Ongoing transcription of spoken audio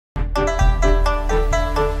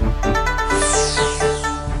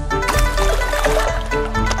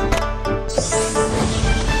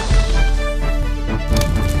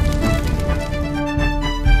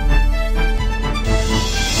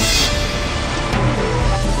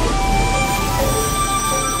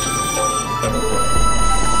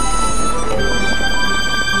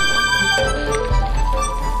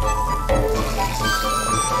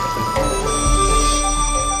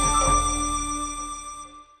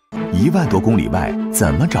1万多公里外，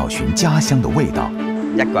怎么找寻家乡的味道？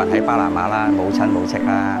一個人喺巴拿馬啦，冇親冇戚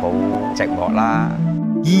啦，好寂寞啦。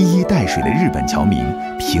一衣帶水的日本僑民，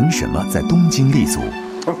憑什麼在東京立足？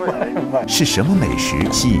是什麼美食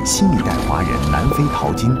吸引新一代華人南非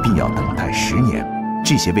淘金，並要等待10年？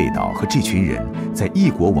這些味道和這群人，在異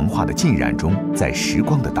國文化的浸染中，在時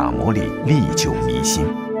光的打磨裡，歷久彌新。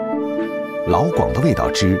老廣的味道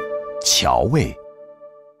之僑味。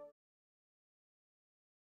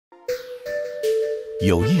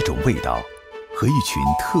有一種味道，和一群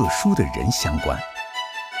特殊的人相關。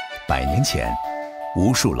100年前，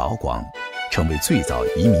無數老廣成為最早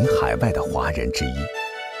移民海外的華人之一。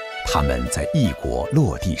他們在異國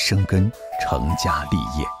落地生根，成家立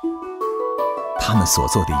業。他們所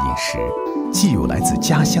做的飲食，既有來自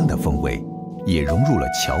家鄉的風味，也融入了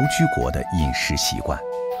僑居國的飲食習慣。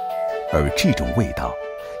而這種味道，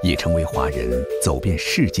也成為華人走遍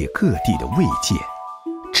世界各地的慰藉。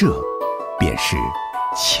這便是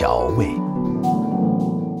僑味。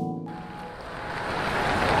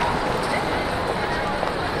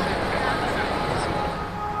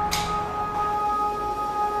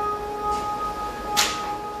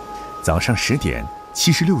早上10點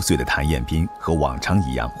，76歲的譚彥斌和往常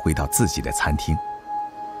一樣回到自己的餐廳。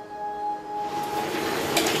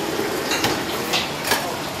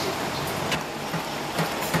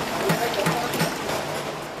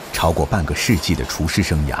超過半個世紀的廚師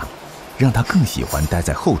生涯，讓他更喜歡待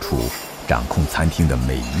在後廚，掌控餐廳的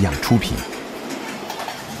每一樣出品。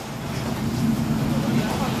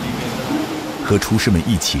和廚師們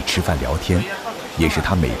一起吃飯聊天，也是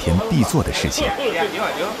他每天必做的事情。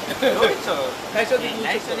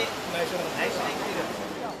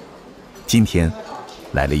今天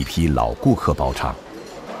來了一批老顧客包場。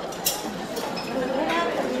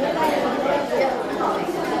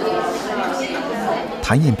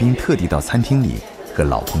譚彥斌特地到餐廳裡和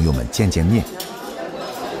老朋友們見見面。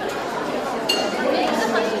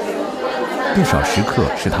不少食客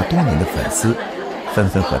是他多年的粉絲，紛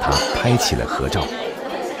紛和他拍起了合照。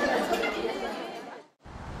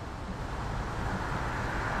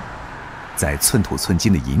在寸土寸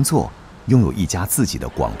金的銀座，擁有一家自己的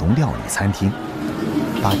廣東料理餐廳，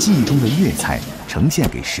把記憶中的粵菜呈現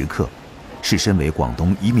給食客，是身為廣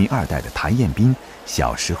東移民2代的譚彥斌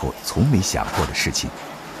小時候從沒想過的事情。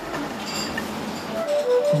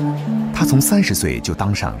他從30歲就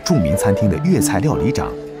當上著名餐廳的粵菜料理長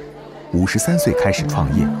，53歲開始創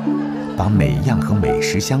業，把每樣和美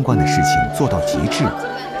食相關的事情做到極致，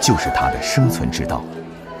就是他的生存之道。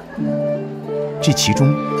這其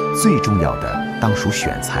中最重要的當屬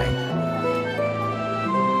選材。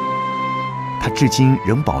他至今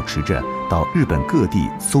仍保持着到日本各地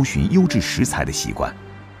搜尋優質食材的習慣。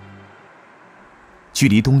距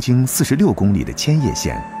離東京46公里的千葉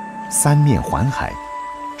縣，三面環海，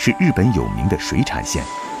是日本有名的水產縣。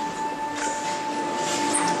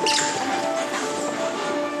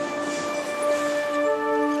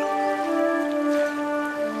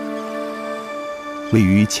位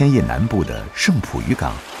於千葉南部的盛浦漁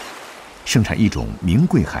港，盛產一種名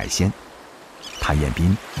貴海鮮，譚彥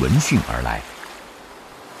斌聞訊而來。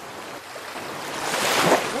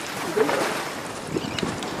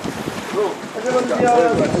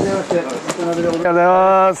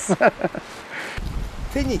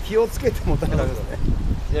手に気をつけてもダメだけどね。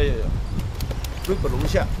いやいやいや、这个龙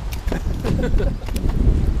虾。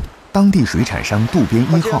當地水產商渡邊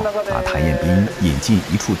1號把譚彥斌引進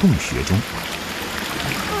一處洞穴中。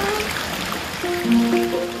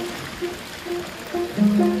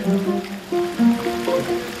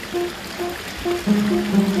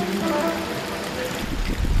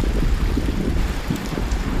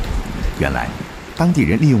原來，當地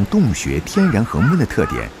人利用洞穴天然恆溫的特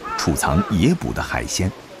點，儲藏野捕的海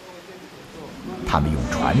鮮。他們用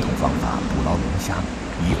傳統方法捕撈龍蝦，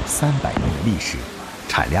已有300年的歷史，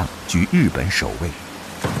產量居日本首位。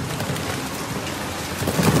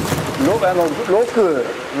6、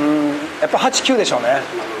やっぱ8、9でしょうね。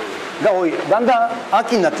が多い。だんだん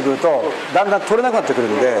秋になってくると、だんだん取れなくなってくる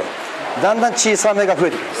んで、だんだん小さめが増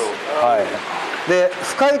えてきます。はい。で、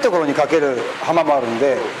深いところにかける浜もあるん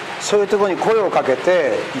で、そういうところに声をかけ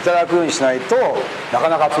ていただくようにしないとなか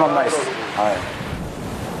なか集まらないです。は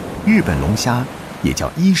い。日本龍蝦也叫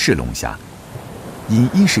伊勢龍蝦，因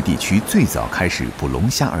伊勢地區最早開始捕龍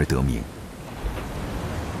蝦而得名。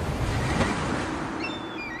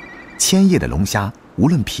千葉的龍蝦，無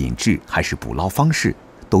論品質還是捕撈方式，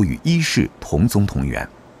都與伊勢同宗同源。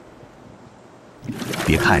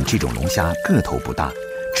別看這種龍蝦個頭不大，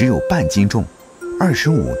只有半斤重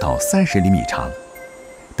，25到30厘米長。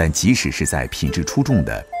但即使是在品質出眾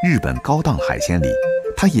的日本高檔海鮮裡，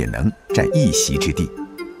它也能佔一席之地。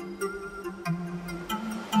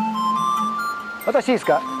私いいです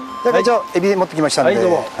か？会長、エビ持ってきましたんで。はい。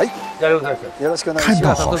よろしくお願いします。看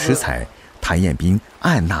到好食材，谭彦斌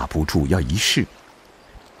按捺不住要一试，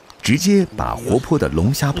直接把活泼的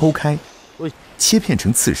龙虾剖开，切片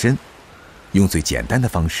成刺身，用最简单的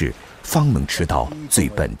方式，方能吃到最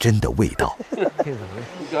本真的味道。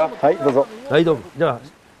はい、どうぞ。はいどうも。じゃあ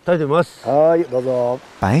食べてみます。はい、どうぞ。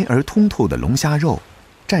白而通透的龙虾肉，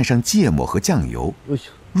蘸上芥末和酱油，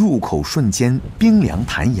入口瞬间冰凉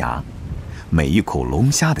弹牙，每一口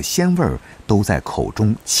龙虾的鲜味儿都在口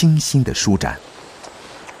中清新的舒展。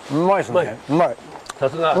うまいですね。うまい。さ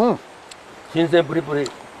すが。新鮮プリプリ。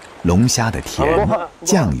龙虾的甜、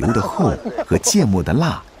酱油的厚和芥末的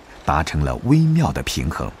辣，达成了微妙的平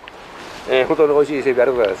衡。本当に美味しい伊勢海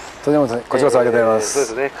老ありがとうございます。とてもこちらこそありがとうございます。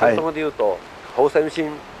そうですね。広東語で言うと好新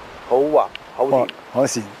鮮、好滑、好甜。好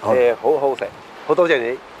鮮。好食。好多謝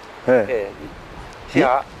你。試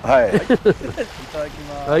下。はい。いただき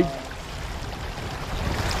ます。はい。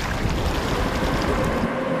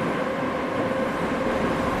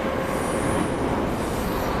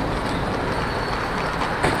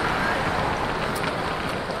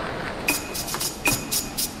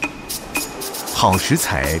好食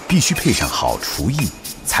材必须配上好厨艺，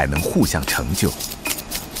才能互相成就。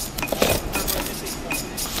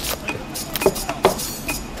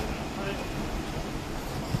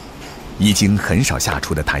已经很少下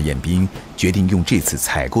厨的谭彦斌决定用这次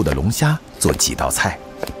采购的龙虾做几道菜。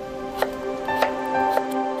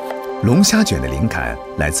龙虾卷的灵感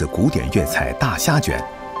来自古典粤菜大虾卷，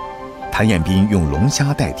谭彦斌用龙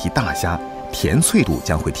虾代替大虾，甜脆度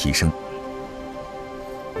将会提升。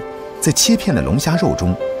在切片的龙虾肉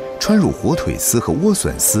中，穿入火腿丝和莴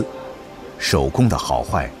笋丝，手工的好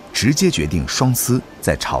坏直接决定双丝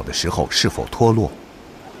在炒的时候是否脱落。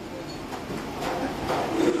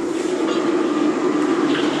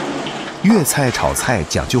粤菜炒菜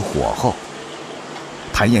讲究火候，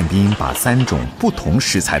谭彦斌把3种不同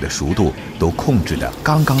食材的熟度都控制得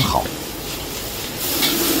刚刚好。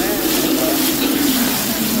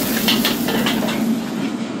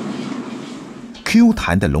Q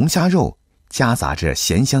弹的龙虾肉夹杂着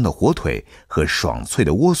咸香的火腿和爽脆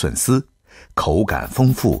的莴笋丝，口感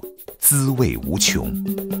丰富，滋味无穷。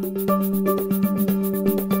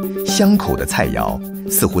香口的菜肴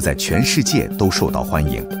似乎在全世界都受到欢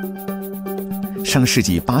迎。上世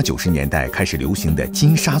纪80、90年代开始流行的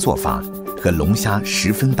金沙做法和龙虾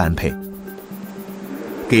十分般配。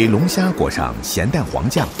给龙虾裹上咸蛋黄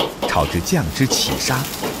酱，炒至酱汁起沙。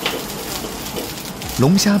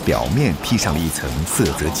龙虾表面披上了一层色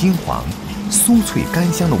泽金黄、酥脆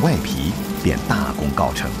甘香的外皮，便大功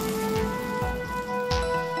告成。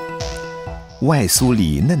外酥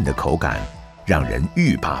里嫩的口感让人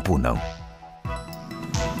欲罢不能。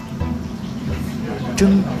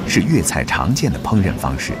蒸是粤菜常见的烹饪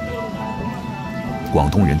方式，广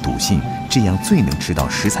东人笃信这样最能吃到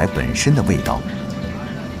食材本身的味道。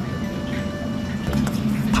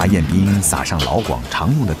谭彦斌撒上老广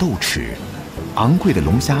常用的豆豉，昂贵的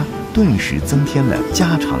龙虾顿时增添了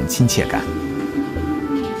家常亲切感。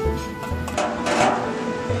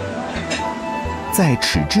在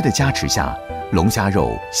豉汁的加持下，龙虾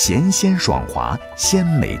肉咸鲜爽滑，鲜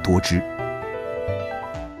美多汁。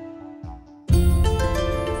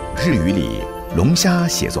日语里，龙虾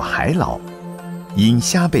写作海老，因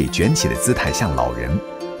虾背卷起的姿态像老人，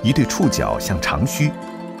一对触角像长须，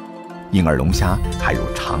因而龙虾还有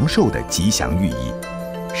长寿的吉祥寓意，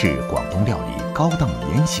是广东料理高档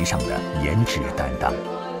宴席上的颜值担当。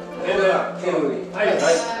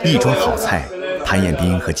一桌好菜，谭彦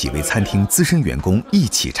斌和几位餐厅资深员工一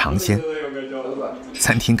起尝鲜。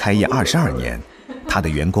餐厅开业22年，他的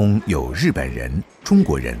员工有日本人、中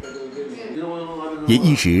国人，也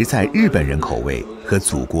一直在日本人口味和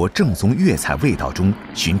祖国正宗粤菜味道中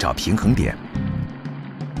寻找平衡点。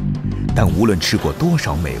但无论吃过多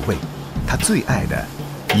少美味，他最爱的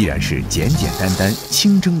依然是简简单单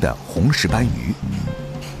清蒸的红石斑鱼，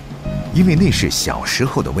因为那是小时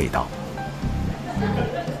候的味道。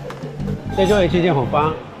最中意清蒸紅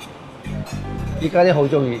斑，依家啲好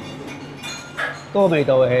中意，嗰個味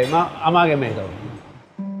道係阿媽嘅味道。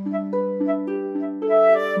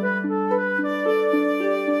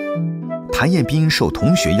谭彦斌受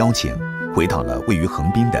同学邀请，回到了位于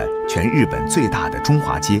横滨的全日本最大的中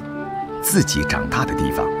华街，自己长大的地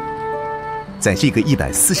方。在这个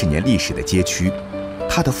140年历史的街区，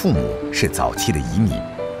他的父母是早期的移民。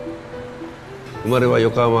生まれは横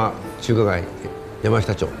浜中華街山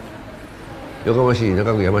下町、横浜市中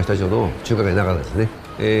区山下町の中華街中ですね。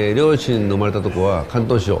両親の生まれたとこは広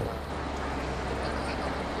東省。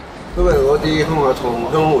因為我啲鄉下同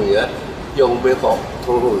鄉會嘅，又未學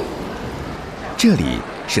同鄉會。这里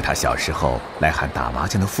是他小时候来喊打麻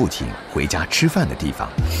将的父亲回家吃饭的地方。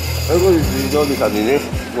喺嗰度住咗10年咧，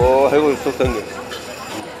我喺嗰度出生嘅。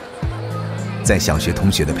在小学同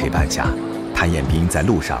学的陪伴下，谭彦斌在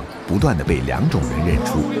路上不断地被2种人认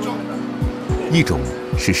出，一种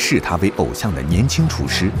是视他为偶像的年轻厨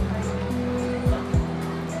师，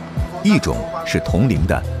一种是同龄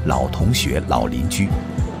的老同学、老邻居。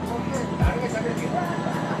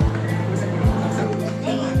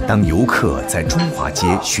当游客在中华街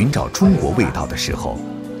寻找中国味道的时候，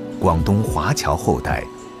广东华侨后代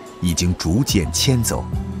已经逐渐迁走，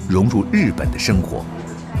融入日本的生活。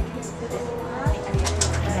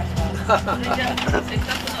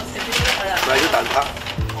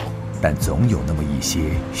但总有那么一些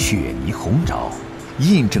雪泥红爪，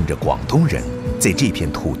印证着广东人在这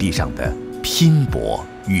片土地上的拼搏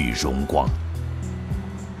与荣光。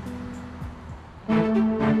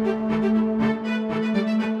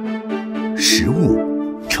食物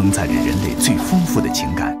承载着人类最丰富的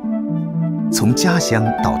情感，从家乡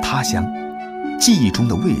到他乡，记忆中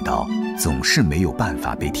的味道总是没有办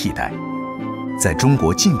法被替代。在中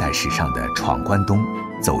国近代史上的闯关东、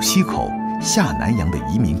走西口、下南洋的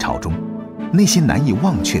移民潮中，那些难以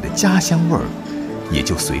忘却的家乡味儿，也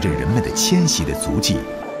就随着人们的迁徙的足迹，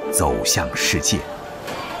走向世界。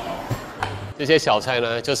这些小菜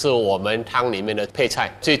呢，就是我们汤里面的配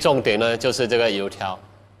菜，最重点呢就是这个油条，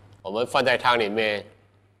我们放在汤里面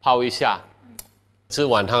泡一下。这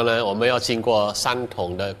碗汤呢，我们要经过3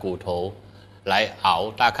桶的骨头来熬，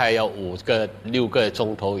大概要6个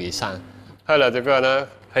钟头以上。喝了这个呢，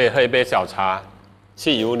可以喝一杯小茶，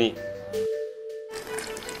去油腻。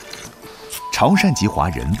潮汕籍华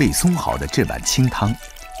人魏松豪的这碗清汤，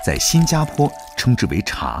在新加坡称之为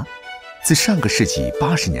茶。自上个世纪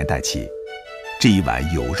80年代起，这一碗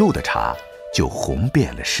有肉的茶就红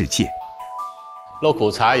遍了世界。肉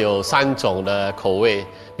骨茶有3种的口味，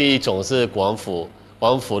第一种是广府，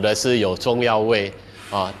广府的是有中药味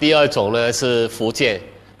啊。第2种呢是福建，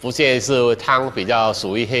福建是汤比较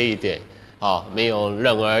属于黑一点啊，没有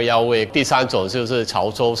任何药味。第3种就是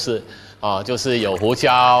潮州式啊，就是有胡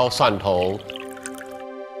椒、蒜头。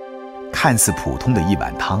看似普通的一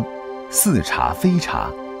碗汤，似茶非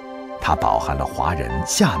茶，它饱含了华人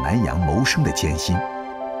下南洋谋生的艰辛，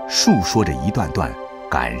述说着一段段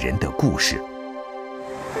感人的故事。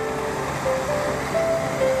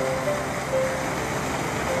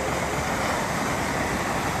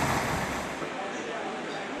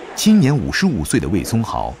今年55岁的魏松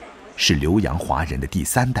豪是留洋华人的第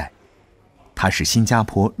3代，他是新加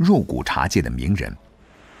坡肉骨茶界的名人。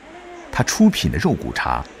他出品的肉骨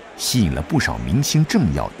茶吸引了不少明星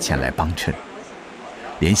政要前来帮衬，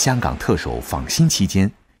连香港特首访新期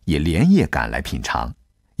间也连夜赶来品尝，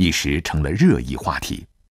一时成了热议话题。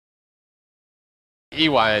一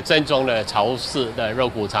碗正宗的潮式的肉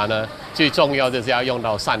骨茶呢，最重要就是要用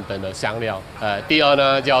到3等的香料。第2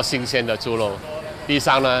呢，就要新鲜的猪肉。第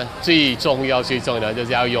3呢，最重要的就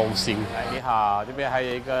是要用心。你好，这边还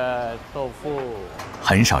有一个豆腐。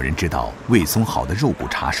很少人知道魏松豪的肉骨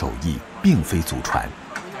茶手艺并非祖传。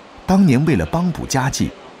当年为了帮补家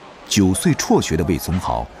计，9岁辍学的魏松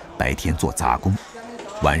豪白天做杂工，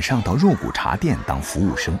晚上到肉骨茶店当服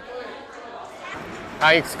务生。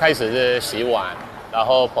他一开始是洗碗，然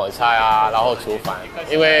后捧菜啊，然后煮饭。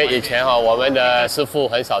因为以前我们的师傅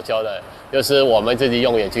很少教的，就是我们自己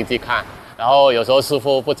用眼睛去看。然后有时候师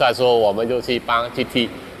傅不在的时候，我们就去替，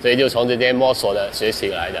所以就从这边摸索的学习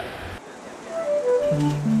来的。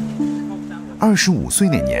25岁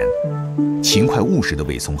那年，勤快务实的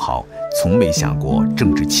魏松豪从没想过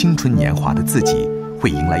正值青春年华的自己会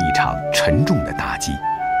迎来一场沉重的打击。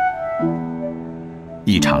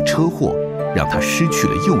一场车祸让他失去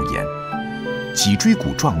了右眼，脊椎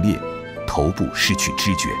骨撞裂，头部失去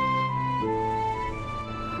知觉。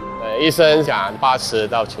医生讲80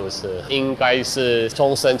到90，应该是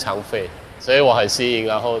终身残废，所以我很幸运，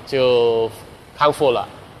然后就康复了，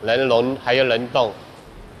能轮还有能动，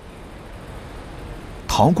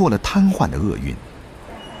逃过了瘫痪的厄运。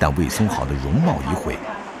但魏松豪的容貌已毁，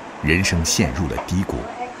人生陷入了低谷。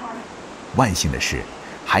万幸的是，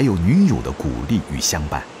还有女友的鼓励与相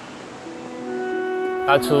伴。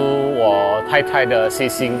当初我太太的细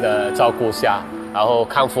心的照顾下，然后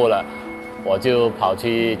康复了。我就跑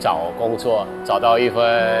去找工作，找到一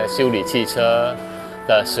份修理汽车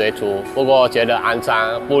的学徒，不过觉得肮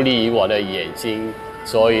脏不利于我的眼睛，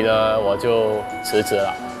所以呢我就辞职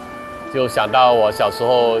了。就想到我小时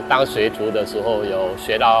候当学徒的时候，有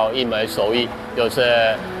学到一门手艺，就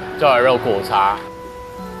是做肉骨茶。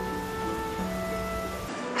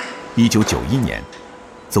1991年，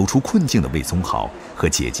走出困境的魏松豪和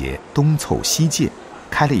姐姐东凑西借，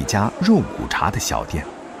开了一家肉骨茶的小店。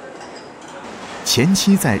前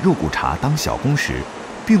期在肉骨茶当小工时，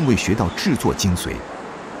并未学到制作精髓。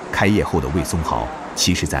开业后的魏松豪，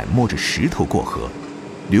其实在摸着石头过河，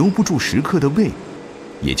留不住食客的胃，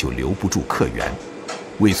也就留不住客源。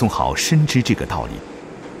魏松豪深知这个道理，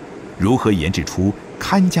如何研制出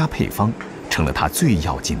看家配方，成了他最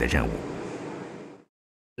要紧的任务。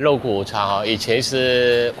肉骨茶以前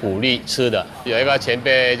是鼓励吃的，有一个前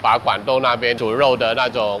辈把广东那边煮肉的那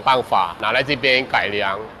种办法拿来这边改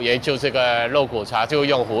良，研究这个肉骨茶就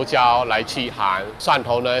用胡椒来去寒，蒜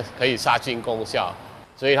头呢可以杀菌功效，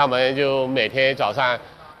所以他们就每天早上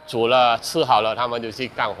煮了吃好了，他们就去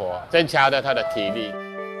干活，增加了他的体力。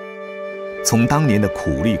从当年的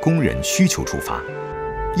苦力工人需求出发，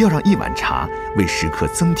要让一碗茶为食客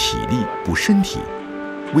增体力、补身体，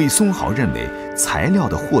魏松豪认为材料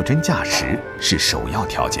的货真价实是首要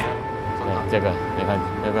条件。这个你看，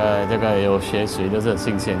这个有血水都是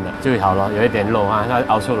新鲜的，就好了，有一点肉啊，它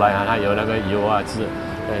熬出来啊，它有那个油啊汁，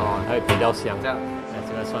对，会比较香。这样，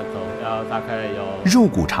这个蒜头要大概有。肉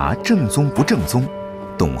骨茶正宗不正宗，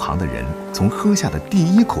懂行的人从喝下的第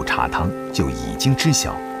一口茶汤就已经知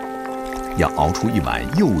晓。要熬出一碗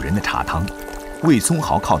诱人的茶汤，魏松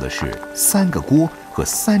豪靠的是3个锅和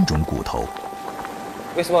3种骨头。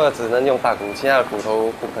为什么只能用大骨，其他的骨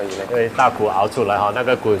头不可以呢？因为大骨熬出来那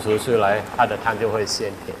个骨头出来，它的汤就会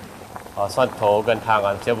鲜甜。蒜头跟汤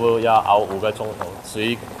啊，全部要熬5个钟头，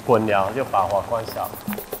水滚了就把火关小。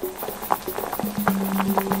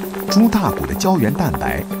猪大骨的胶原蛋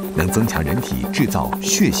白能增强人体制造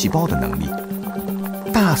血细胞的能力，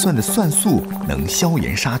大蒜的蒜素能消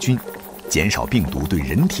炎杀菌，减少病毒对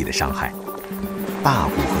人体的伤害。大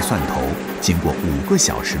骨和蒜头经过5个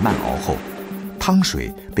小时慢熬后，汤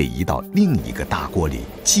水被移到另一个大锅里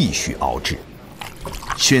继续熬制。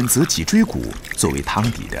选择脊椎骨作为汤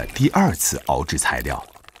底的第2次熬制材料，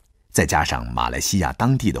再加上马来西亚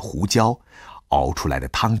当地的胡椒，熬出来的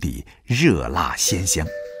汤底热辣鲜香。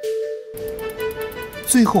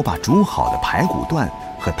最后把煮好的排骨段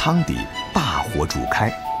和汤底大火煮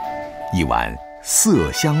开，一碗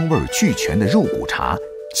色香味俱全的肉骨茶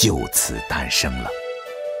就此诞生了。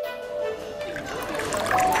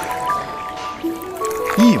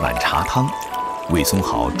一碗茶汤，魏松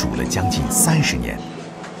豪煮了将近30年。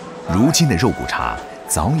如今的肉骨茶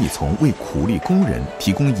早已从为苦力工人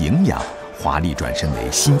提供营养，华丽转身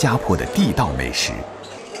为新加坡的地道美食。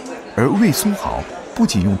而魏松豪不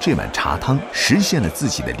仅用这碗茶汤实现了自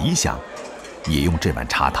己的理想，也用这碗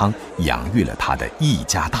茶汤养育了他的一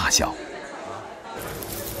家大小。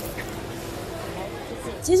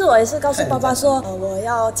其实我也是告诉爸爸说，我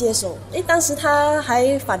要接手。当时他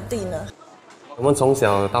还反对呢。我们从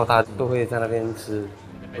小到大都会在那边吃，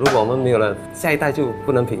如果我们没有了，下一代就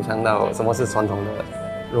不能品尝到什么是传统的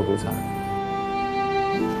肉骨茶。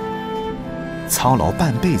操劳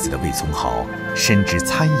半辈子的魏松豪深知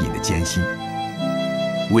餐饮的艰辛，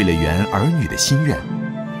为了圆儿女的心愿，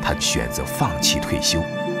他选择放弃退休。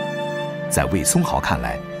在魏松豪看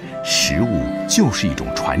来，食物就是一种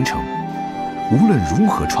传承，无论如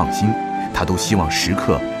何创新，他都希望食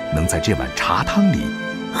客能在这碗茶汤里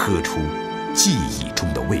喝出记忆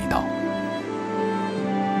中的味道。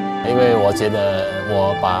因为我觉得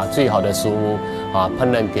我把最好的食物烹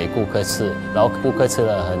饪给顾客吃，然后顾客吃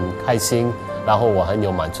得很开心，然后我很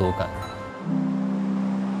有满足感。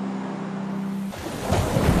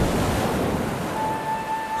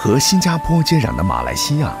和新加坡接壤的马来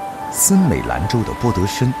西亚森美兰州的波德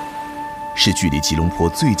申，是距离吉隆坡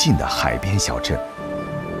最近的海边小镇，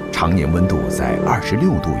常年温度在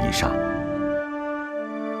26度以上。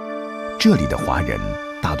这里的华人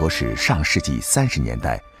大多是上世纪30年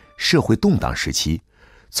代社会动荡时期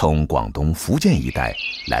从广東、福建一帶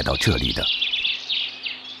來到這裡的。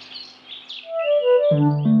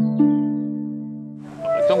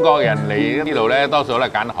中國人嚟呢度咧，多數都係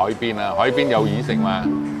揀海邊啊，海邊有魚食嘛，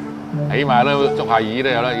起碼都捉下魚都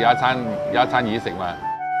有得有一餐魚食嘛。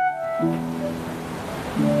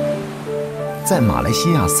在馬來西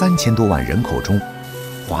亞3000多萬人口中，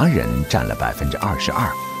華人佔了22%，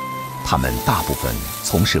他們大部分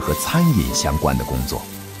從事和餐飲相關的工作。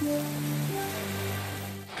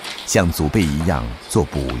像祖輩一樣做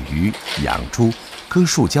捕魚、養豬、割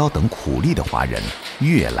樹膠等苦力的華人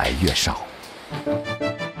越來越少。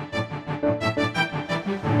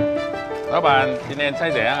老闆，今天菜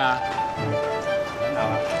怎樣啊？很好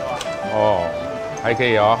啊。哦，還可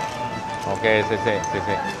以哦。OK， 謝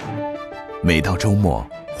謝。每到周末，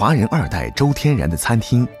華人2代周天然的餐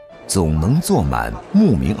廳總能坐滿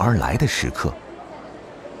慕名而來的食客。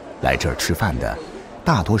來這兒吃飯的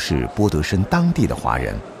大多是波德申當地的華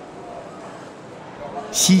人。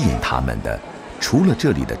吸引他們的除了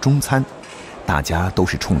這裡的中餐，大家都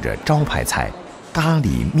是衝着招牌菜咖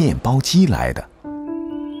喱面包机来的。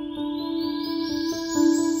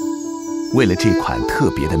为了这款特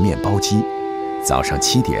别的面包机，早上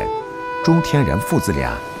7点，周天然父子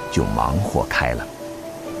俩就忙活开了。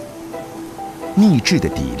秘制的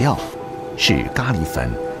底料是咖喱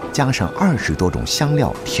粉加上20多种香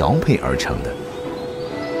料调配而成的。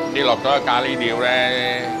跌落咗咖喱料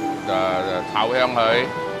咧，就炒香佢，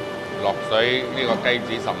落水呢個雞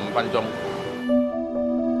子15分鐘。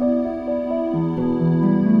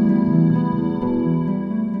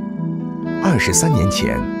23年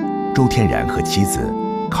前，周天然和妻子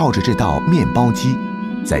靠着这道面包机，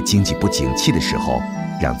在经济不景气的时候，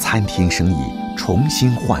让餐厅生意重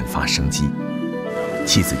新焕发生机。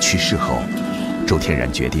妻子去世后，周天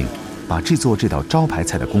然决定把制作这道招牌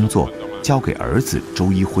菜的工作交给儿子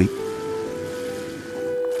周一辉。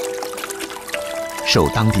受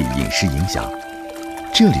当地饮食影响，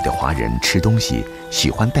这里的华人吃东西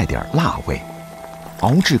喜欢带点辣味，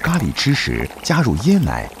熬制咖喱汁时加入椰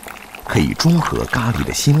奶，可以中和咖喱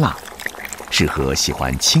的辛辣，适合喜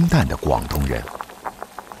歡清淡嘅廣東人。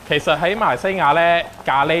其實喺馬來西亞咧，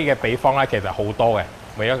咖喱嘅比方咧其實好多嘅，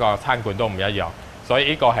每一個餐館都唔一樣，所以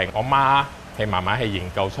呢個係我媽係慢慢去研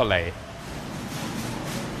究出嚟。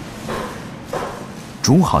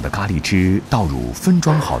煮好的咖喱汁倒入分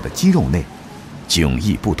裝好的雞肉內，迥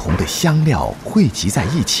異不同的香料匯集在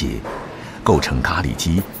一起，構成咖喱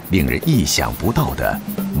雞令人意想不到的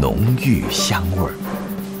濃郁香味兒。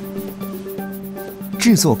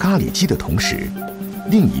制作咖喱雞的同時，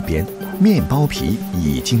另一邊面包皮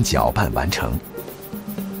已經攪拌完成。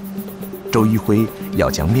周一輝要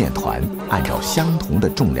將面團按照相同的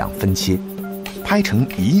重量分切，拍成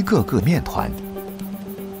一個個面團，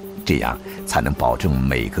這樣才能保證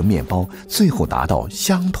每個面包最後達到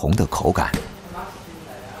相同的口感。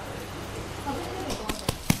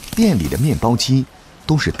店裡的面包機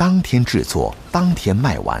都是當天製作，當天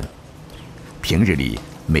賣完。平日裡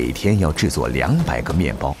每天要制作200個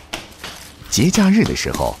面包，節假日的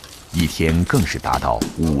時候，一天更是達到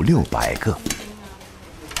500-600個。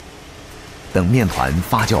等面團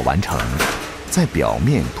發酵完成，在表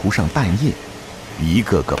面塗上蛋液，一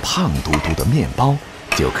個個胖嘟嘟的面包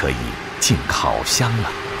就可以進烤箱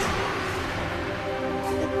了。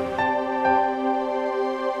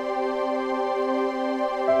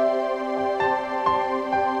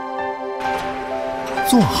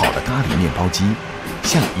做好的咖喱面包機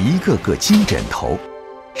像一個個金枕頭，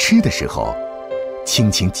吃的時候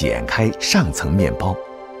輕輕剪開上層面包，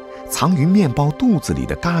藏於面包肚子裡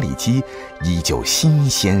的咖喱雞依舊新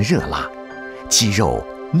鮮熱辣，雞肉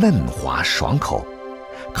嫩滑爽口，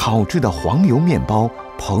烤制的黃油面包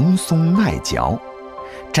蓬鬆耐嚼，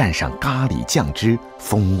蘸上咖喱醬汁，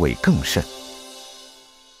風味更甚。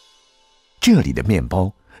這裡的面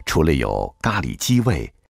包除了有咖喱雞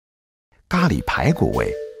味、咖喱排骨味，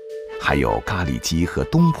還有咖喱雞和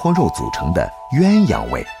東坡肉組成的鴛鴦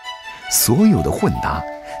味，所有的混搭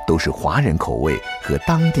都是華人口味和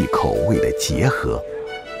當地口味的結合。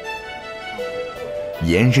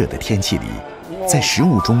炎熱的天氣裡，在食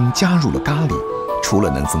物中加入了咖喱，除了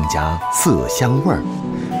能增加色香味兒，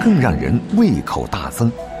更讓人胃口大增，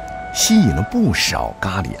吸引了不少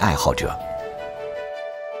咖喱愛好者。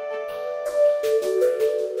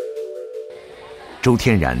周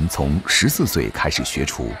天然從14歲開始學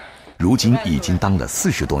廚，如今已經當了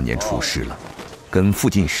40多年廚師了，跟附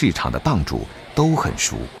近市場的檔主都很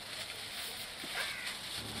熟。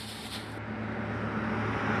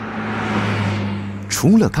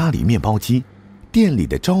除了咖喱面包機，店裡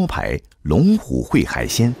的招牌龍虎烩海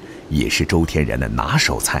鮮也是周天然的拿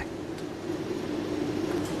手菜。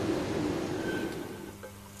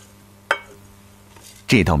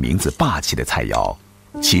這道名字霸氣的菜肴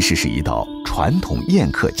其實是一道傳統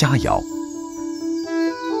宴客佳肴。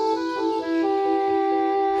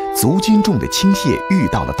足斤重的青蟹遇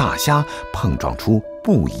到了大蝦，碰撞出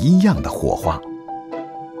不一樣的火花。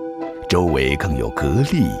周圍更有蛤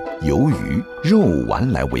蜊、魷魚、肉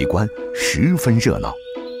丸來圍觀，十分熱鬧。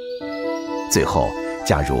最後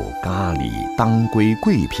加入咖喱、當歸、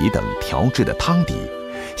桂皮等調製的湯底，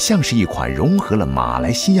像是一款融合了馬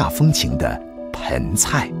來西亞風情的盆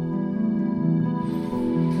菜。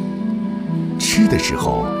吃的時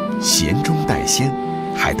候鹹中帶鮮，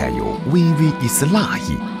還帶有微微一絲辣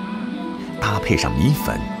意，搭配上米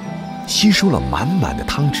粉，吸收了滿滿的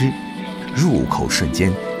湯汁，入口瞬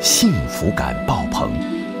間幸福感爆棚。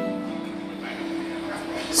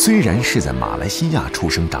雖然是在馬來西亞出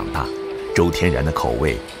生長大，周天然的口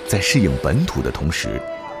味在適應本土的同時，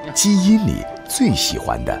基因裡最喜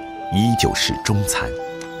歡的依舊是中餐。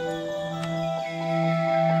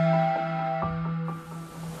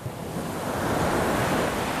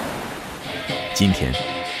今天，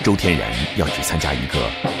周天然要去参加一个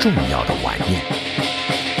重要的晚宴。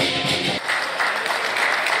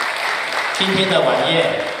今天的晚宴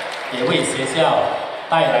也为学校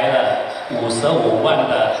带来了55万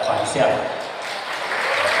的款项。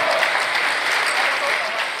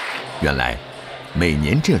原来，每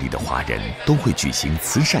年这里的华人都会举行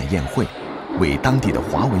慈善宴会，为当地的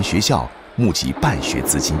华文学校募集办学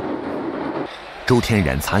资金。周天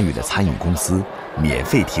然参与的餐饮公司免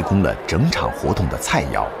费提供了整场活动的菜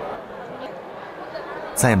肴。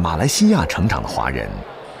在马来西亚成长的华人，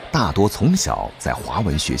大多从小在华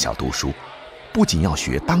文学校读书，不仅要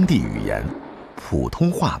学当地语言，普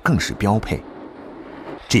通话更是标配。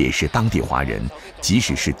这也是当地华人即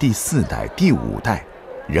使是第4代、第5代，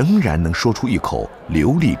仍然能说出一口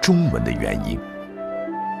流利中文的原因。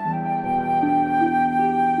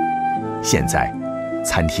现在，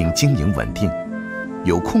餐厅经营稳定，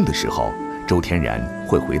有空的时候，周天然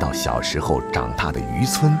会回到小时候长大的渔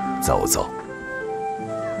村走走。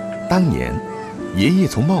当年，爷爷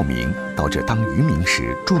从茂名到这当渔民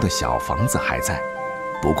时住的小房子还在，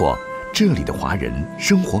不过这里的华人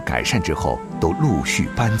生活改善之後，都陸續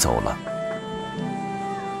搬走了。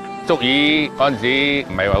捉魚嗰陣時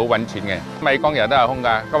唔係話好揾錢嘅，米缸日都有空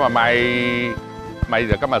㗎。今日買米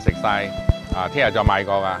就今日食晒，聽日再買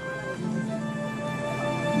過㗎。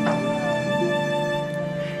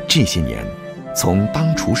這些年，從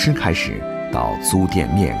當廚師開始，到租店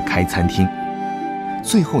面開餐廳，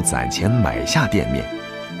最後攢錢買下店面。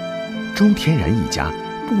周天然一家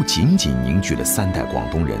不僅僅凝聚了3代廣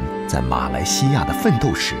東人在馬來西亞的奮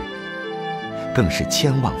鬥史，更是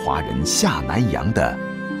千萬華人下南洋的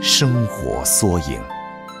生活縮影。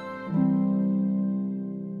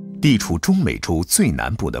地處中美洲最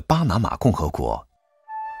南部的巴拿馬共和國，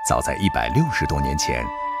早在160多年前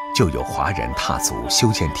就有華人踏足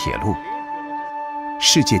修建鐵路。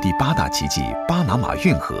世界第8大奇蹟巴拿馬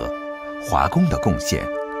運河，華工的貢獻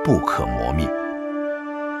不可磨滅。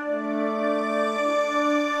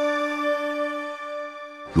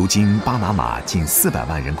如今巴拿馬近400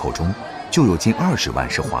萬人口中，就有近20萬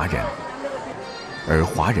是華人，而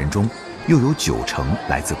華人中又有90%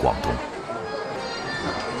來自廣東。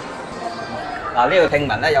嗱，呢度聽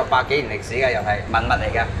聞咧有100幾年歷史嘅，又係文物嚟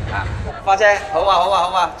嘅。花姐，好啊，好啊，好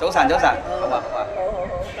啊，早晨，早晨，好啊，好啊，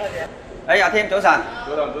多謝。阿添，早晨，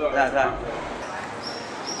早晨。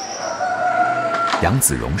杨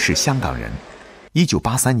子荣是香港人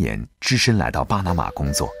，1983年只身来到巴拿馬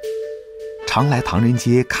工作，常來唐人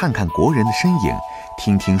街看看國人的身影，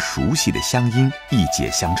聽聽熟悉的鄉音，一解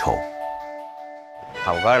鄉愁。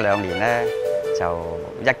頭嗰2年咧，就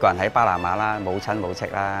一個人喺巴拿馬啦，冇親冇戚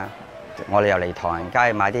啦。我哋又嚟唐人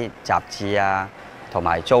街買啲雜誌啊，同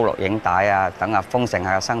埋租錄影帶啊，等下豐盛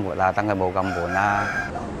下嘅生活啊，等佢冇咁悶啦。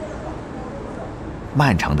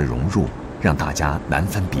漫長的融入讓大家難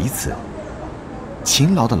分彼此。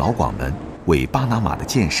勤勞的老廣們為巴拿馬的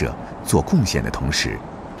建設做貢獻的同時，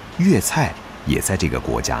粵菜也在這個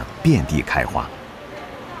國家遍地開花。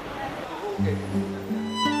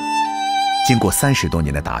經過30多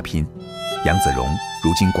年的打拼，楊子榮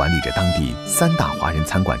如今管理着當地3大華人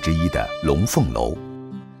餐館之一的龍鳳樓。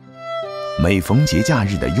每逢節假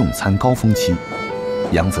日的用餐高峰期，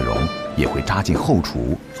楊子榮也會扎進後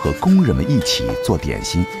廚和工人們一起做點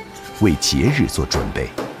心，為節日做準備。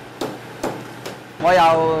我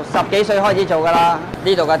由10幾歲開始做㗎啦，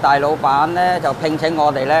呢度嘅大老闆咧就聘請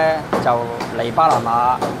我哋咧就嚟巴拿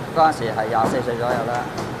馬，嗰陣時係24歲左右啦。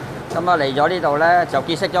咁啊嚟咗呢度咧就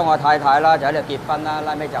結識咗我太太啦，就喺度結婚啦，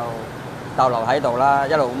拉尾就逗留喺度啦，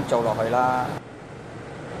一路咁做落去啦。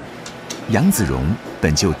楊子榮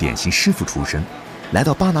本就點心師傅出身，來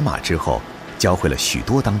到巴拿馬之後，教會了許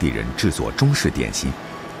多當地人製作中式點心。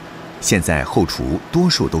現在後廚多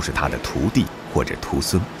數都是他的徒弟或者徒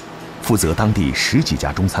孫，負責當地10幾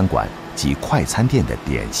家中餐館及快餐店的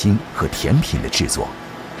點心和甜品的製作。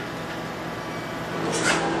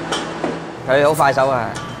佢好快手啊！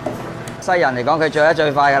西人嚟講，佢做得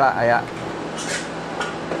最快㗎啦，係啊。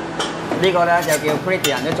呢個咧就叫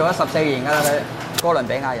Christian， 佢做咗14年㗎啦，佢哥倫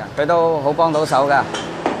比亞人，佢都好幫到手㗎。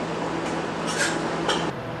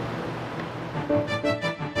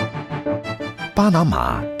巴拿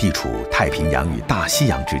馬地處太平洋與大西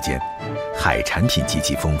洋之間，海產品極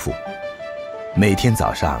其豐富。每天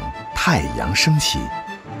早上太陽升起，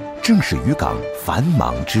正是漁港繁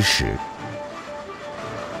忙之時。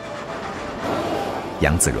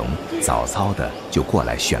楊子榮早早的就過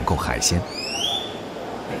來選購海鮮。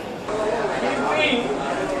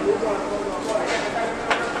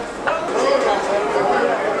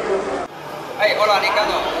我話你跟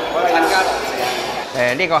我陳家樂。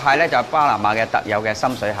呢個蟹咧就係巴拿馬嘅特有嘅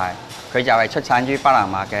深水蟹，佢就係出產於巴拿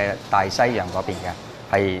馬嘅大西洋嗰邊嘅，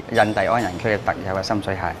係印第安人區嘅特有嘅深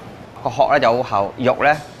水蟹。個殼咧就好厚，肉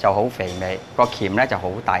咧就好肥美，個鉗咧就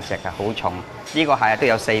好大隻嘅，好重。呢個蟹都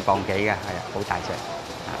有4磅幾嘅，係啊，好大隻。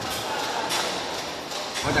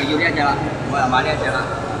我就要呢一隻啦，我又買呢一隻啦。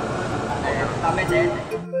搭咩隻？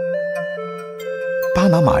巴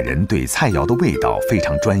拿马人对菜肴的味道非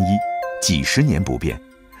常专一，几十年不变，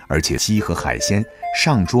而且鸡和海鲜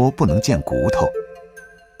上桌不能见骨头。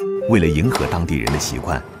为了迎合当地人的习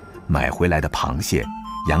惯，买回来的螃蟹，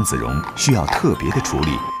杨子荣需要特别的處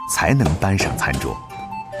理，才能搬上餐桌。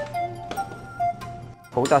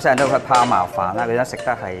好多西人都會怕麻煩啦，佢想食得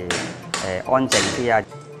係安靜啲啊。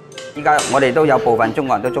依家我哋都有部分中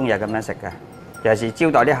國人都中意咁樣食嘅，尤其是招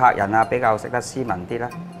待啲客人啊，比較食得斯文啲啦。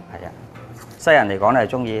係啊，西人嚟講咧，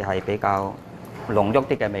中意係比較濃郁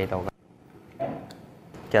啲嘅味道嘅。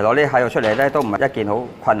其實攞啲蟹肉出嚟咧，都唔係一件好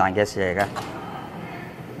困難嘅事嚟嘅。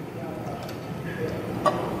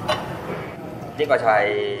呢個就係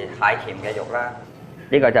蟹鉗嘅肉啦，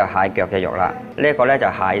呢個就係蟹腳嘅肉啦，呢一個咧就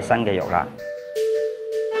係蟹身嘅肉啦。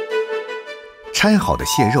拆好的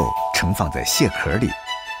蟹肉盛放在蟹壳里，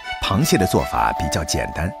螃蟹的做法比较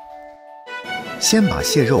简单。先把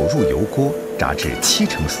蟹肉入油锅炸至7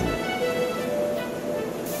成熟，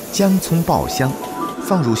姜葱爆香，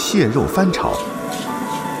放入蟹肉翻炒。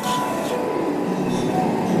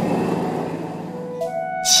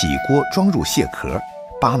起锅装入蟹壳，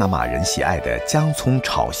巴拿马人喜爱的姜葱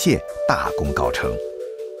炒蟹大功告成。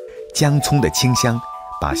姜葱的清香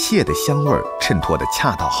把蟹的香味衬托得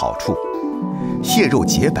恰到好处，蟹肉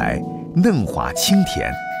洁白嫩滑清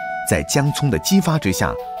甜，在姜葱的激发之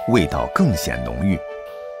下，味道更顯濃郁。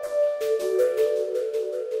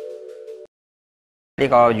呢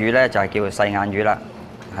個魚咧就係叫細眼魚啦，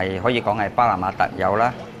係可以講係巴拿馬特有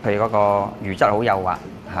啦。佢嗰個魚質好幼滑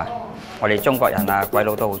嚇，我哋中國人啊鬼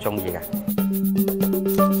佬都好中意嘅。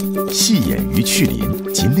細眼魚去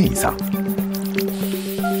鱗及內臟，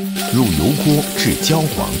入油鍋至焦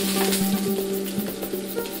黃。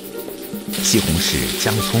西紅柿、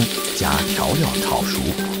姜葱加調料炒熟，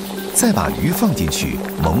再把魚放進去，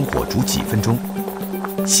猛火煮幾分鐘。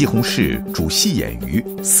西紅柿煮細眼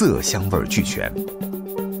魚，色香味俱全。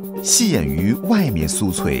細眼魚外面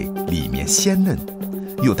酥脆，裡面鮮嫩，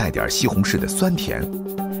又帶點西紅柿的酸甜，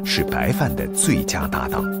是白飯的最佳搭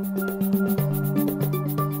檔。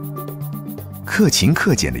克勤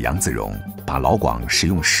克儉的楊子榮把老廣使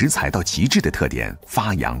用食材到極致的特點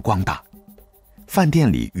發揚光大。飯店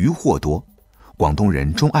裡魚貨多，廣東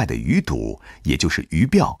人鍾愛的魚肚，也就是魚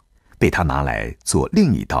鰾，被他拿來做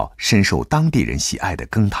另一道深受當地人喜愛的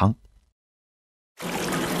羹湯。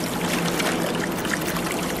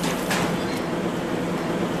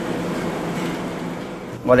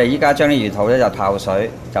我哋依家將啲魚肚咧就泡水，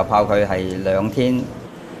就泡佢係2天。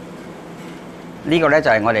呢個咧就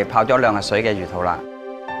係我哋泡咗2日水嘅魚肚啦。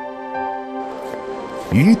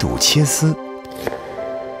魚肚切絲，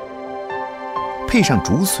配上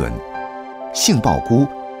竹筍、杏鮑菇、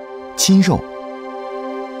雞肉，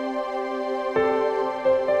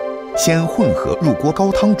先混合入鍋高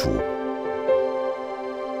湯煮，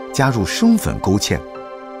加入生粉勾芡，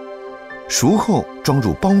熟後裝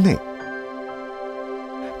入煲內。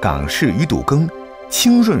港式魚肚羹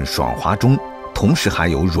清潤爽滑中，同時還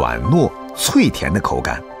有軟糯脆甜的口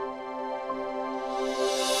感。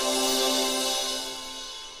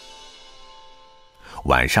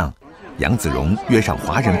晚上，楊子榮約上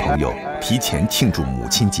華人朋友，提前慶祝母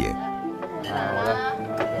親節。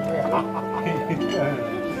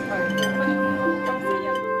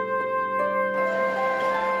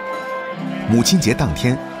母親節當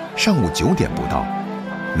天上午9點不到，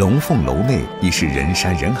龍鳳樓內已是人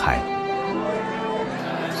山人海。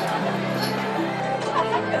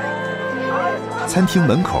餐廳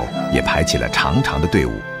門口也排起了長長的隊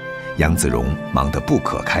伍，楊子榮忙得不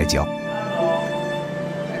可開交。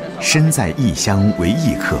身在異鄉為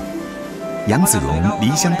異客，楊子榮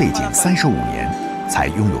離鄉背井35年，才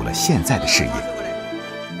擁有了現在的事業。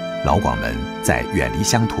老廣們在遠離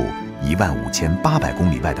鄉土15800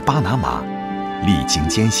公里外的巴拿馬，歷經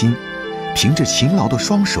艱辛，憑着勤勞的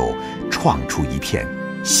雙手，創出一片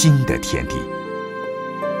新的天地。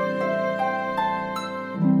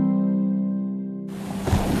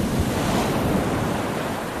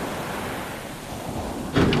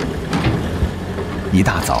一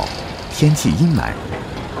大早，天氣陰霾，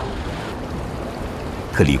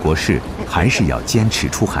可李國士還是要堅持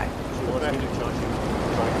出海。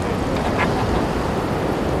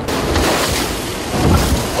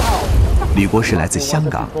李國士來自香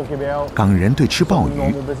港，港人對吃鮑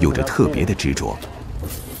魚有着特別的執着。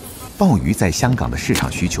鲍鱼在香港的市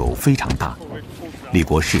场需求非常大，李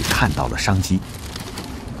国士看到了商机。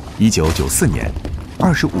1994年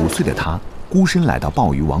，25岁的他孤身来到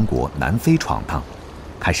鲍鱼王国南非闯荡，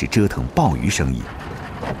开始折腾鲍鱼生意。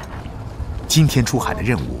今天出海的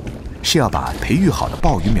任务是要把培育好的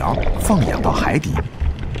鲍鱼苗放养到海底，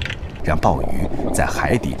让鲍鱼在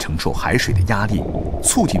海底承受海水的压力，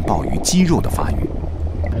促进鲍鱼肌肉的发育。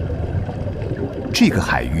这个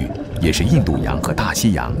海域也是印度洋和大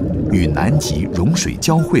西洋与南极融水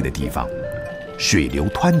交汇的地方，水流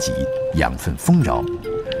湍急，养分丰饶，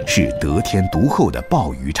是得天独厚的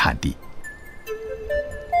鲍鱼产地。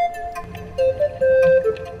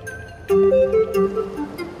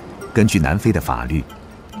根据南非的法律，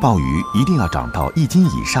鲍鱼一定要长到1斤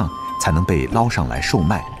以上才能被捞上来售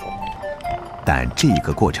卖，但这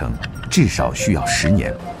个過程至少需要10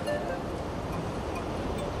年。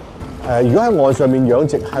如果喺岸上面養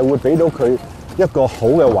殖，係會俾到佢一個好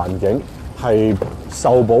嘅環境，係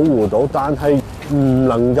受保護到，但係唔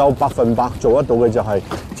能夠100%做得到嘅就係，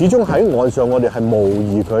始終喺岸上我哋係模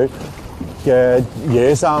擬佢嘅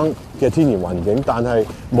野生嘅天然環境，但係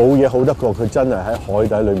冇嘢好得過佢真係喺海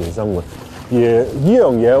底裏面生活，而呢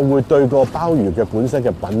樣嘢會對個鮑魚嘅本身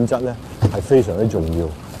嘅品質咧係非常之重要。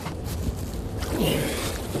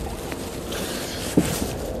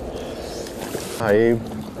喺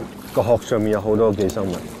個殼上面有好多寄生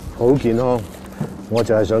物，好健康。我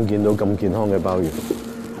就係想見到咁健康嘅鮑魚，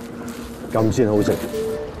咁先好食。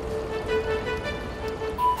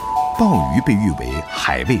鲍鱼被誉为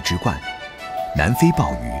海味之冠，南非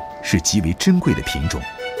鲍鱼是极为珍贵的品种，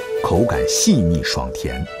口感细腻爽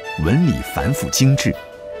甜，纹理繁复精致，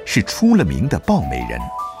是出了名的鲍美人。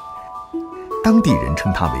当地人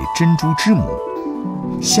称它为珍珠之母，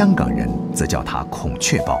香港人则叫它孔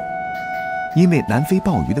雀鲍。因为南非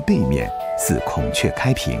鲍鱼的背面似孔雀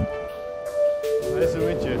开屏。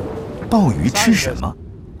鲍鱼吃什么，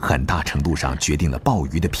很大程度上决定了鲍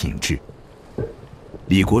鱼的品质。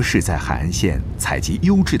李国士在海岸线采集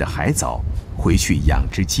优质的海藻，回去养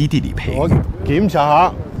殖基地里培育。我檢查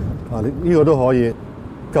下，啊呢個都可以，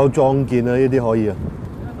夠壯健啊！呢啲可以啊。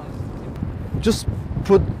Just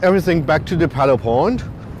put everything back to the paddle pond.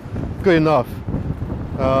 Good enough.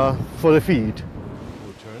 For the feed.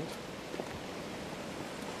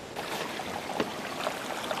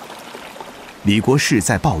 李国士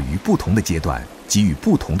在鲍鱼不同的阶段给予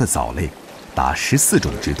不同的藻类，达14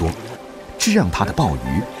種之多，這讓他的鲍魚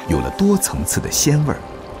有了多層次的鮮味。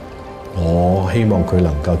我希望佢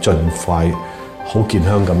能夠盡快好健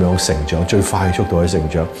康咁樣成長，最快速度去成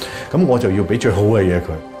長。咁我就要俾最好嘅嘢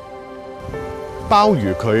佢。鮑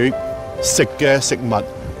魚佢食嘅食物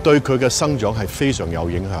對佢嘅生長係非常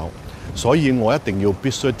有影響，所以我一定要必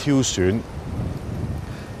須挑選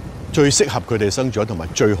最適合佢哋生長同埋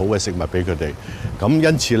最好嘅食物俾佢哋。咁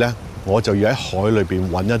因此咧，我就要喺海裏邊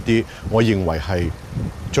揾一啲我認為係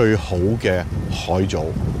最好嘅海藻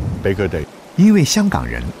俾佢哋。因為香港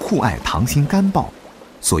人酷愛溏心乾鲍，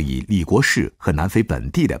所以李國士和南非本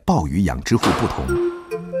地的鲍魚養殖戶不同，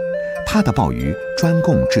他的鲍魚專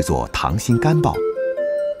供製作溏心乾鲍。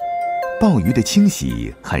鲍魚的清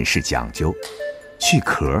洗很是講究，去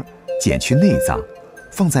殼、剪去內臟，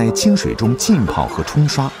放在清水中浸泡和沖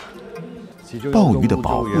刷。鲍魚的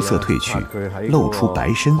保護色褪去，露出白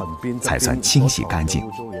身，才算清洗乾淨。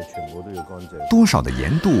多少的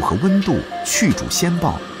鹽度和溫度去煮鮮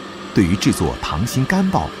鲍，對於製作溏心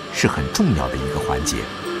乾鲍是很重要的一個環節。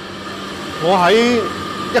我喺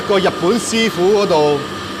一個日本師傅嗰度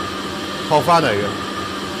學翻嚟嘅，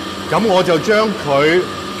咁我就將佢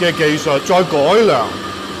嘅技術再改良，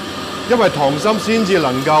因為溏心先至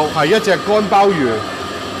能夠係一隻乾鮑魚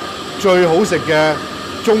最好食嘅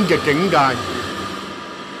終極境界。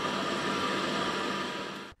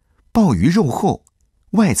鲍魚肉厚，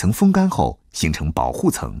外層風乾後形成保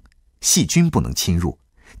護層，細菌不能侵入，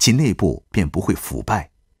其內部便不會腐敗。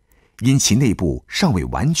因其內部尚未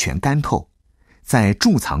完全乾透，在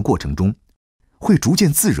贮藏過程中會逐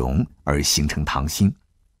漸自溶而形成溏心。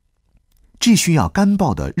這需要乾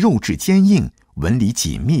鲍的肉質堅硬，紋理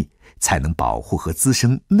緊密，才能保護和滋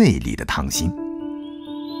生內裡的溏心。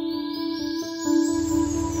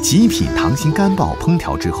極品溏心乾鲍烹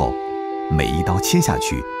調之後，每一刀切下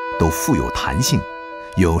去都富有彈性，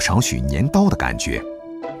有少許粘刀的感覺，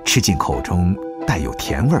吃進口中帶有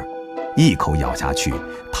甜味兒，一口咬下去，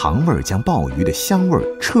糖味將鲍魚的香味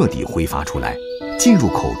徹底揮發出來，進入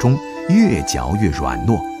口中越嚼越軟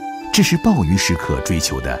糯，這是鲍魚食客追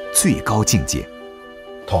求的最高境界。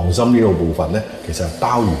溏心呢個部分咧，其實係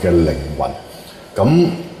鮑魚嘅靈魂。咁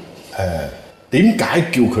點解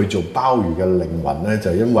叫佢做鮑魚嘅靈魂咧？就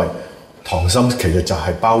係因為溏心其實就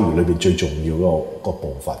係鮑魚裏邊最重要嗰個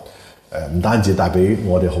部分。唔單止帶俾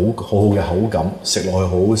我哋好好嘅口感，食落去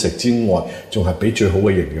好好食之外，仲係俾最好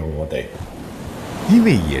嘅營養我哋。因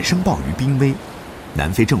为野生鲍鱼濒危，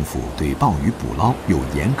南非政府对鲍鱼捕捞有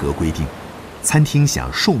严格规定，餐厅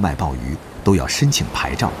想售卖鲍鱼都要申请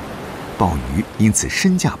牌照，鲍鱼因此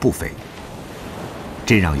身价不菲。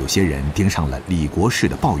这让有些人盯上了李国士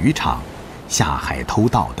的鲍鱼场，下海偷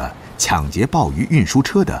盗的、抢劫鲍鱼运输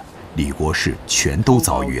车的，李国士全都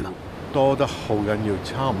遭遇了。多得好緊要，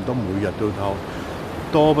差唔多每日都偷，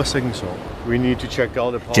多不勝數。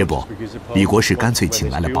这不，李國士乾脆請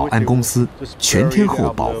來了保安公司，全天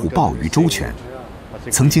候保護鲍魚周全。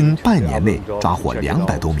曾經半年內抓獲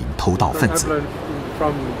200多名偷盜分子。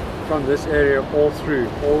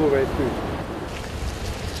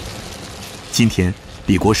今天，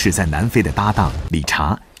李國士在南非的搭檔理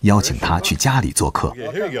查邀請他去家裡做客。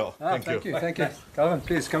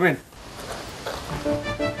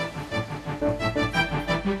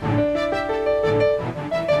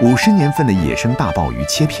50年份的野生大鲍鱼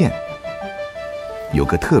切片，有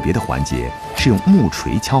个特别的环节是用木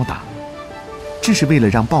锤敲打，这是为了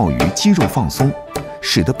让鲍鱼肌肉放松，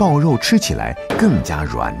使得鲍肉吃起来更加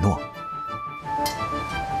软糯。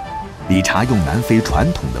理查用南非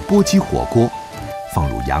传统的波鸡火锅，放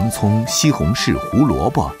入洋葱、西红柿、胡萝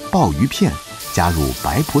卜、鲍鱼片，加入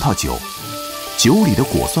白葡萄酒，酒里的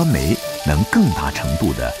果酸酶能更大程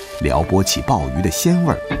度地撩拨起鲍鱼的鲜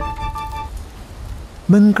味儿。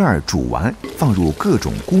焖盖煮完，放入各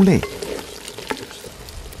种菇类、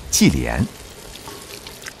蓟莲，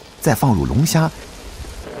再放入龙虾，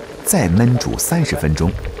再焖煮30分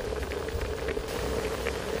钟。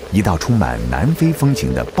一道充满南非风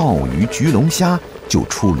情的鲍鱼焗龙虾就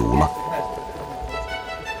出炉了。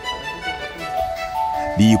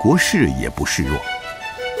李國士也不示弱，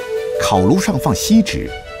烤炉上放锡紙，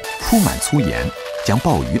铺滿粗鹽，將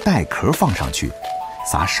鲍魚帶殼放上去。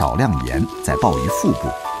撒少量鹽在鲍魚腹部，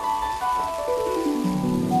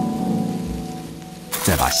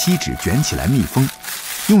再把锡紙捲起來密封，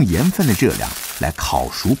用鹽分的熱量來烤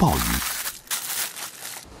熟鲍魚。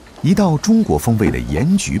一道中國風味的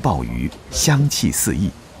鹽焗鲍魚，香氣四溢。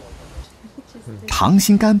溏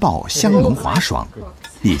心乾鲍香濃滑爽，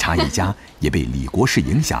理查一家也被李國士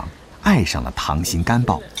影響，愛上了溏心乾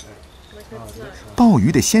鲍。鲍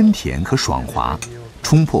魚的鮮甜和爽滑，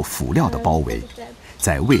衝破輔料的包圍，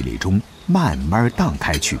在味蕾中慢慢荡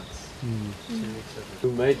開去。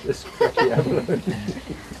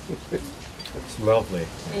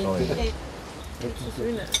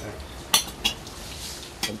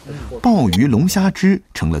鲍魚龍蝦汁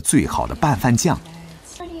成了最好的拌飯醬。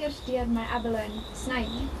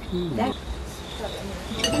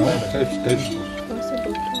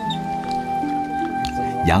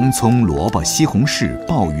洋葱、蘿蔔、西紅柿、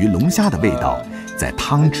鲍魚、龍蝦的味道在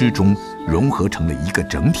湯汁中融合成了一個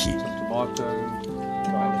整體。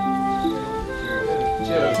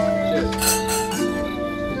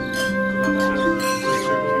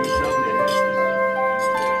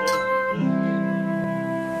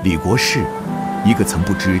李國士，一個曾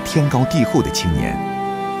不知天高地厚的青年，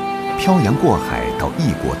漂洋過海到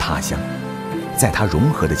異國他鄉，在他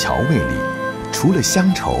融合的調味裡，除了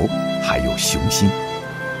鄉愁，還有雄心。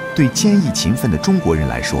對堅毅勤奮的中國人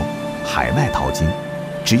來說，海外淘金，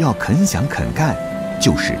只要肯想肯幹，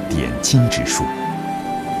就是點金之數。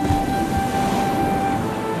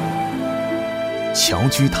僑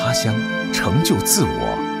居他鄉，成就自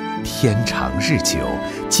我，天長日久，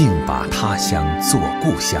竟把他鄉做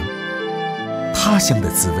故鄉。他鄉的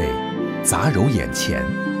滋味雜糅眼前，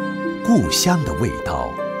故鄉的味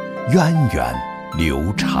道源遠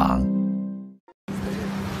流長。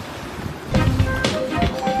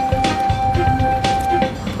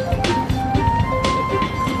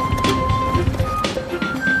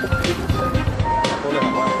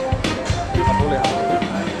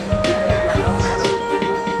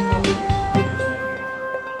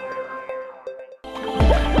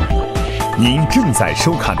您正在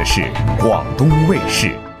收看的是广东卫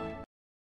视。